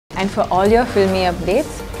And for all your filmy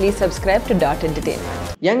updates, please subscribe to Dot Entertainment.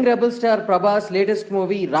 Young rebel star Prabhas latest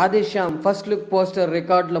movie Radheshyam first look poster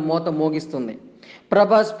రికార్డుల మోత మోగిస్తుంది.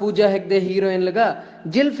 ప్రభాస్ పూజాహెగ్డే హీరోయిన్లుగా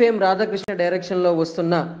జిల్ fame Radhakrishna డైరెక్షన్లో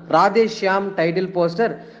వస్తున్న Radhe Shyam title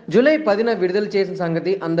poster July 10న విడుదల చేసిన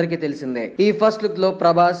సంగతి అందరికీ తెలిసిందే. ఈ ఫస్ట్ లుక్ లో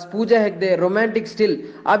ప్రభాస్ పూజాహెగ్డే రొమాంటిక్ స్టిల్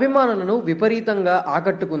అభిమానులను విపరీతంగా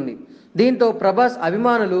ఆకట్టుకుంది. దీంతో ప్రభాస్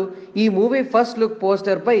అభిమానులు ఈ మూవీ ఫస్ట్ లుక్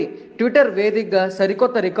పోస్టర్ పై ట్విట్టర్ వేదికగా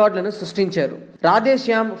సరికొత్త రికార్డులను సృష్టించారు.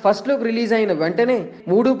 రాధేశ్యామ్ ఫస్ట్ లుక్ రిలీజ్ అయిన వెంటనే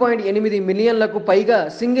 3.8 మిలియన్లకు పైగా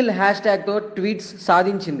సింగిల్ హ్యాష్ ట్యాగ్ తో ట్వీట్స్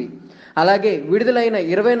సాధించింది. అలాగే విడుదలైన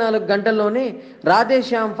 24 గంటల్లోనే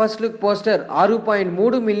రాధేశ్యామ్ ఫస్ట్ లుక్ పోస్టర్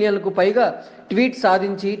 6.3 మిలియన్లకు పైగా ట్వీట్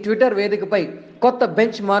సాధించి ట్విట్టర్ వేదికపై కొత్త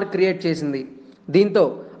బెంచ్ మార్క్ క్రియేట్ చేసింది. దీంతో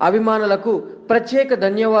అభిమానులకు ప్రత్యేక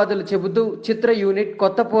ధన్యవాదాలు చెబుతూ చిత్ర యూనిట్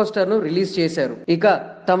కొత్త పోస్టర్ను రిలీజ్ చేశారు. ఇక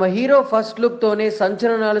తమ హీరో ఫస్ట్ లుక్ తోనే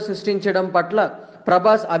సంచలనాలు సృష్టించడం పట్ల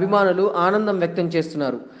ప్రభాస్ అభిమానులు ఆనందం వ్యక్తం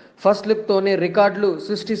చేస్తున్నారు. ఫస్ట్ లుక్ తోనే రికార్డులు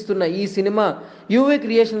సృష్టిస్తున్న ఈ సినిమా యూవీ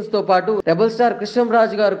క్రియేషన్స్ తో పాటు రెబల్ స్టార్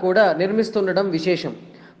కృష్ణంరాజు గారు కూడా నిర్మిస్తుండడం విశేషం.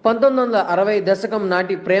 1960 దశకం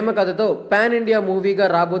నాటి ప్రేమ కథతో పాన్ ఇండియా మూవీగా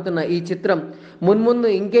రాబోతున్న ఈ చిత్రం మున్ముందు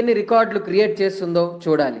ఇంకెన్ని రికార్డులు క్రియేట్ చేస్తుందో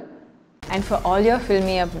చూడాలి. And for all your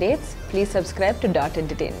filmy updates, please subscribe to Dot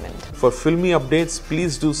Entertainment. For filmy updates,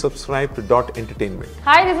 please do subscribe to Dot Entertainment.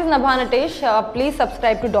 Hi, this is Nabha Natesh. Please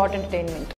subscribe to Dot Entertainment.